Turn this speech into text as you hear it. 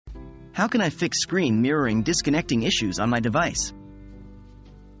How can I fix screen mirroring disconnecting issues on my device?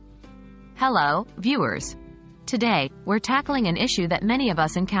 Hello, viewers. Today, we're tackling an issue that many of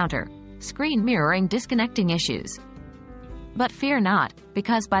us encounter: screen mirroring disconnecting issues. But fear not,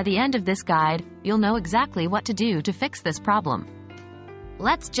 because by the end of this guide, you'll know exactly what to do to fix this problem.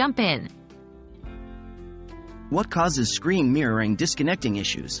 Let's jump in. What causes screen mirroring disconnecting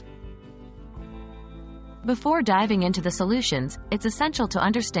issues? Before diving into the solutions, it's essential to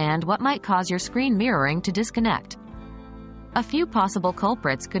understand what might cause your screen mirroring to disconnect. A few possible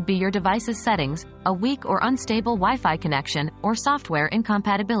culprits could be your device's settings, a weak or unstable Wi-Fi connection, or software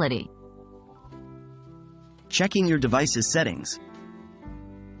incompatibility. Checking your device's settings.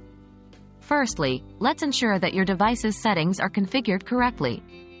 Firstly, let's ensure that your device's settings are configured correctly.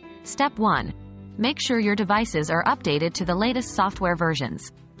 Step 1. Make sure your devices are updated to the latest software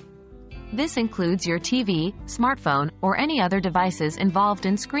versions. This includes your TV, smartphone, or any other devices involved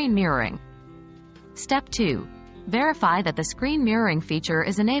in screen mirroring. Step 2. Verify that the screen mirroring feature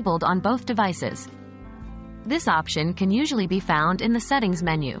is enabled on both devices. This option can usually be found in the Settings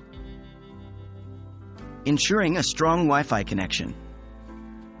menu. Ensuring a strong Wi-Fi connection.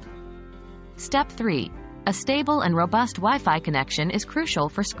 Step 3. A stable and robust Wi-Fi connection is crucial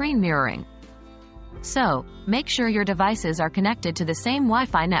for screen mirroring. So, make sure your devices are connected to the same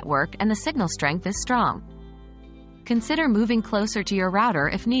Wi-Fi network and the signal strength is strong. Consider moving closer to your router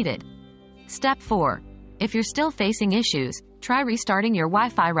if needed. Step 4. If you're still facing issues, try restarting your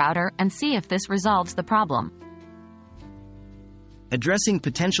Wi-Fi router and see if this resolves the problem. Addressing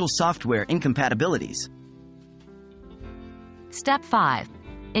potential software incompatibilities. Step 5.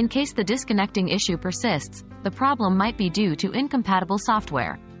 In case the disconnecting issue persists, the problem might be due to incompatible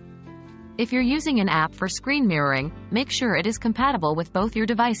software. If you're using an app for screen mirroring, make sure it is compatible with both your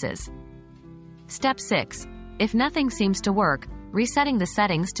devices. Step 6. If nothing seems to work, resetting the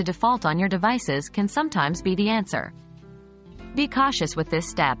settings to default on your devices can sometimes be the answer. Be cautious with this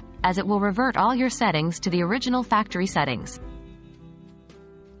step, as it will revert all your settings to the original factory settings.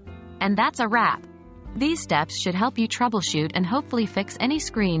 And that's a wrap. These steps should help you troubleshoot and hopefully fix any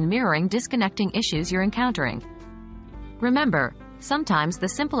screen mirroring disconnecting issues you're encountering. Remember, sometimes the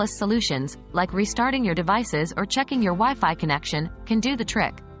simplest solutions, like restarting your devices or checking your Wi-Fi connection, can do the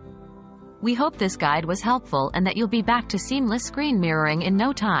trick. We hope this guide was helpful and that you'll be back to seamless screen mirroring in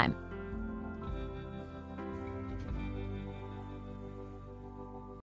no time.